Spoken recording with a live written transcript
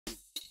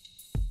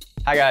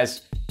Hi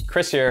guys,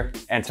 Chris here,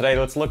 and today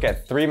let's look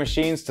at 3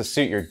 machines to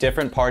suit your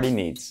different party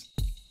needs.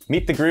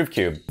 Meet the Groove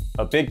Cube,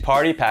 a big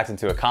party packed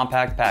into a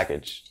compact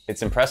package.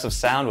 Its impressive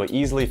sound will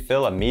easily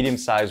fill a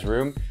medium-sized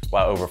room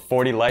while over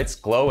 40 lights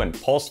glow and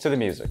pulse to the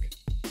music.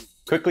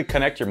 Quickly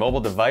connect your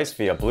mobile device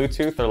via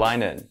Bluetooth or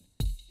line in.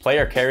 Play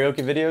your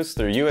karaoke videos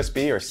through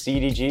USB or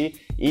CD+G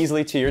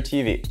easily to your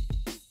TV.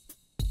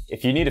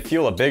 If you need to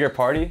fuel a bigger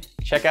party,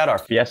 check out our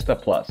Fiesta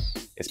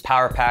Plus. Its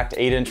power-packed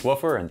 8-inch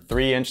woofer and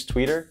 3-inch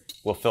tweeter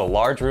will fill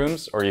large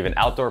rooms or even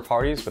outdoor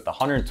parties with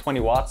 120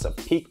 watts of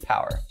peak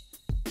power.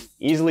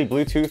 Easily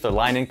Bluetooth or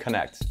line-in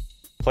connect.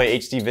 Play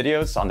HD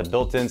videos on the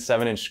built-in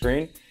 7-inch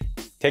screen.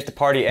 Take the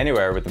party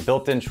anywhere with the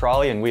built-in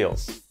trolley and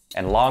wheels,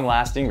 and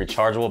long-lasting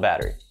rechargeable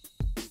battery.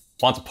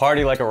 Want to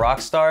party like a rock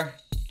star?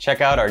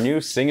 Check out our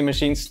new Singing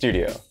Machine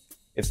Studio.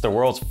 It's the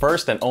world's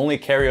first and only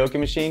karaoke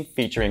machine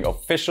featuring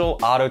official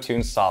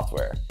autotune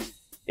software.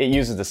 It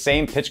uses the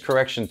same pitch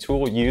correction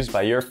tool used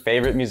by your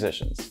favorite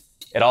musicians.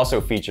 It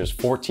also features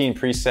 14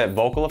 preset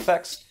vocal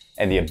effects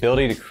and the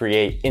ability to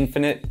create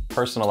infinite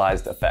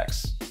personalized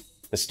effects.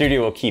 The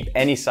studio will keep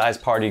any size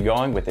party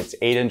going with its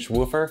 8-inch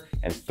woofer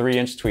and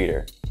 3-inch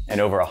tweeter, and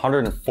over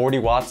 140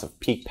 watts of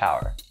peak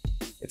power.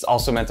 It's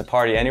also meant to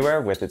party anywhere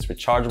with its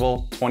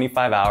rechargeable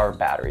 25-hour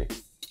battery.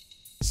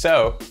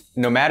 So,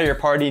 no matter your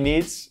party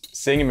needs,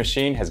 Singing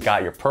Machine has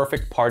got your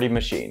perfect party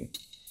machine.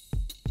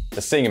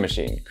 The Singing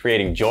Machine,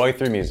 creating joy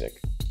through music.